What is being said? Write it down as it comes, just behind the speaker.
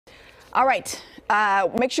All right.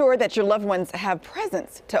 Make sure that your loved ones have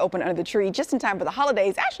presents to open under the tree just in time for the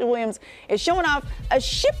holidays. Ashley Williams is showing off a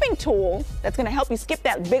shipping tool that's going to help you skip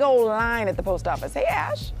that big old line at the post office. Hey,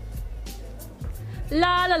 Ash.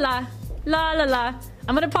 La la la, la la la.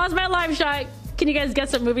 I'm going to pause my live shot. Can you guys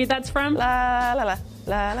guess what movie that's from? La la la,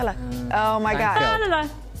 la la la. Oh my gosh. La la la.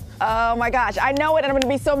 Oh my gosh. I know it, and I'm going to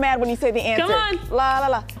be so mad when you say the answer. Come on. La la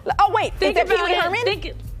la. Oh wait, Think is that about Pee Wee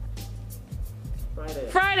it. Herman?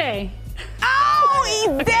 Friday. Oh,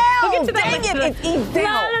 Edel! We'll get to that Dang later. it, it's Edel.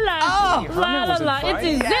 La la la. Oh. La la la. It's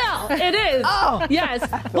Edel. It is. Oh. Yes.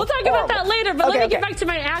 We'll talk about that later, but let me get okay. back to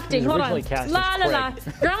my acting. Hold on. La la la.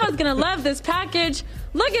 Grandma's gonna love this package.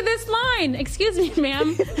 Look at this line. Excuse me,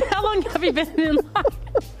 ma'am. How long have you been in line?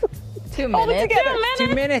 2 minutes.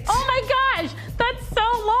 2 minutes? Oh my gosh, that's so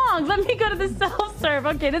long. Let me go to the self-serve.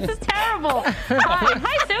 Okay, this is terrible.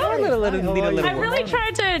 Hi, Sue. I really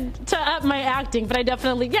tried to up my acting, but I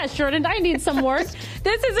definitely, yes, Jordan, I need some work.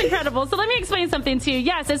 This is incredible. So let me explain something to you.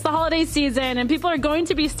 Yes, it's the holiday season, and people are going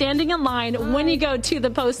to be standing in line when you go to the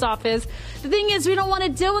post office. The thing is, we don't want to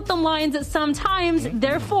deal with the lines sometimes.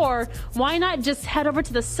 Therefore, why not just head over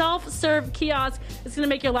to the self-serve kiosk? It's going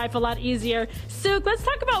to make your life a lot easier. Sue, let's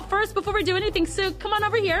talk about first, before we do anything, Sue, come on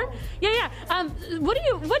over here. Yeah.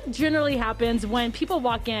 What generally happens when people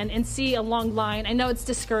walk in and see a long line? I know it's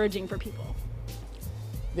discouraging for people.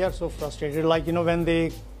 They are so frustrated, like, when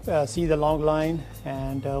they see the long line,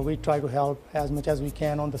 and we try to help as much as we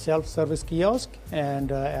can on the self-service kiosk,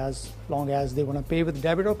 and as long as they want to pay with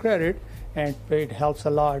debit or credit, and it helps a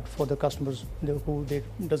lot for the customers who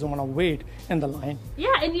doesn't want to wait in the line. Yeah,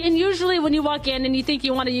 and usually when you walk in and you think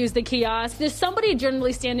you want to use the kiosk, there's somebody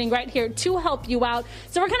generally standing right here to help you out.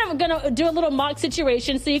 So we're kind of going to do a little mock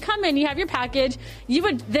situation. So you come in, you have your package. You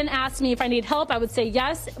would then ask me if I need help. I would say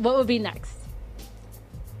yes. What would be next?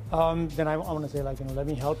 Then I want to say, like, let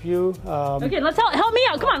me help you. Okay, let's help me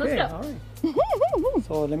out. Come on, okay, let's go. All right.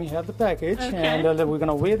 So let me have the package, and we're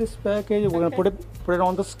gonna weigh this package. We're gonna put it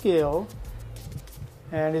on the scale,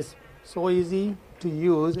 and it's so easy to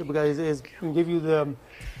use because it's gonna give you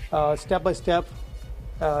the step by step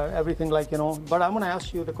everything, like, But I'm gonna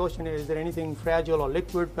ask you the question: is there anything fragile or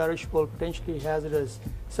liquid, perishable, potentially hazardous,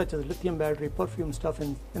 such as lithium battery, perfume stuff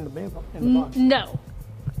in the box? No.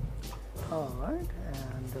 All right.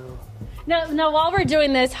 Now, while we're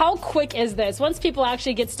doing this, how quick is this? Once people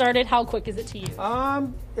actually get started, how quick is it to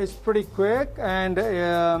use? It's pretty quick, and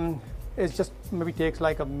it just maybe takes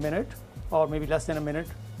like a minute or maybe less than a minute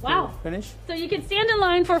to finish. So you can stand in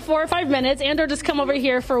line for 4 or 5 minutes and or just come over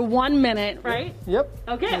here for 1 minute, right? Yep.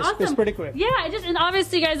 Okay, awesome. awesome. It's pretty quick. Yeah, and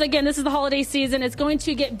obviously, guys, again, this is the holiday season. It's going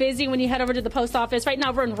to get busy when you head over to the post office. Right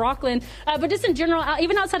now, we're in Rockland. But just in general,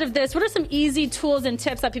 even outside of this, what are some easy tools and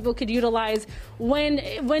tips that people could utilize when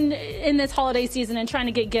in this holiday season and trying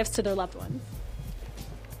to get gifts to their loved ones?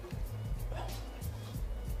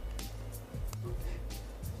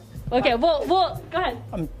 Okay, well, go ahead.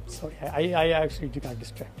 I'm sorry, I actually got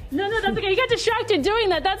distracted. No, that's okay. You got distracted doing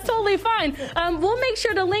that. That's totally fine. We'll make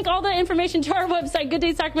sure to link all the information to our website,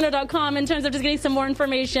 gooddaysacramento.com, in terms of just getting some more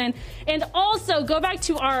information. And also, go back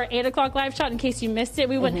to our 8 o'clock live shot in case you missed it.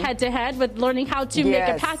 We went head-to-head with learning how to make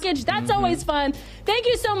a package. That's always fun. Thank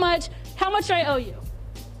you so much. How much do I owe you?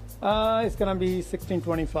 It's going to be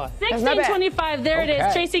 $16.25. $16.25. There it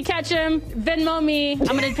is. Tracy Ketchum, Venmo me. I'm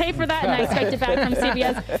going to pay for that, and I expect it back from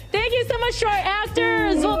CBS. Thank you so much to our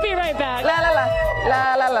actors. We'll be right back. La la la,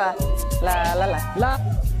 la la la, la la la.